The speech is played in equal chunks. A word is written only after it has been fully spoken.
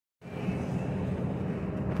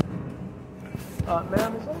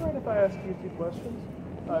Ma'am, is it all right if I ask you two questions?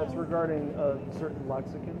 It's regarding a certain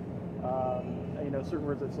lexicon. Certain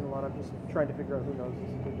words I've seen a lot. I'm just trying to figure out who knows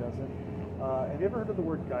this and who doesn't. Have you ever heard of the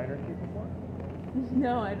word Gynarchy before?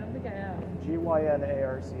 No, I don't think I have. Gynarchy. Do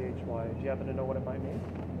you happen to know what it might mean?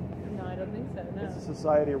 No, I don't think so, no. It's a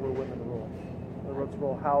society where women rule. The women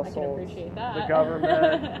rule households, I can appreciate that. the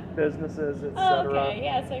government, businesses, etc. Oh, okay,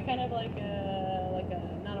 yeah, so kind of like a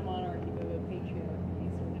not a monarchy, but a patriarchy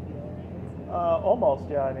sort of deal, right? Almost,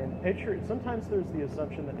 yeah. I mean, sometimes there's the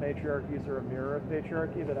assumption that matriarchies are a mirror of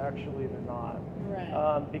patriarchy, but actually they're not.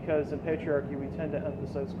 Right. Because in patriarchy we tend to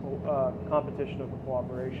emphasize competition over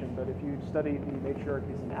cooperation, but if you study the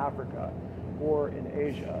matriarchies in Africa or in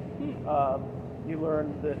Asia, you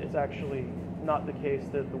learn that it's actually not the case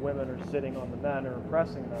that the women are sitting on the men or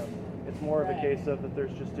oppressing them. It's more of a case of that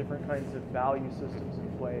there's just different kinds of value systems in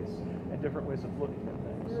place and different ways of looking at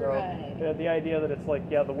things. So the idea that it's like,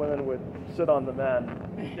 yeah, the women would sit on the men,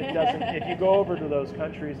 it doesn't. If you go over to those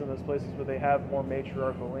countries and those places where they have more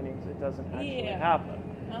matriarchal leanings, it doesn't actually happen.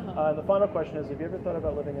 The final question is, have you ever thought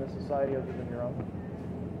about living in a society other than your own?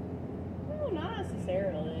 No, not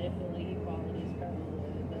necessarily. I feel like equality is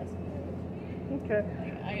probably the best move. Okay.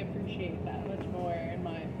 I appreciate that much more, in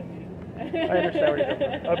my opinion. I understand where you're coming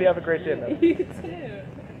from. I hope you have a great day, man. You too.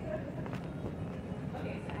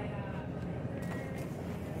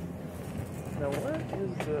 Now, what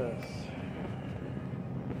is this?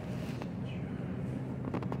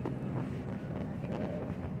 Okay.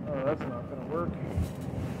 Oh, that's not going to work.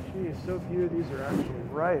 Geez, so few of these are actually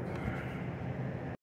ripe.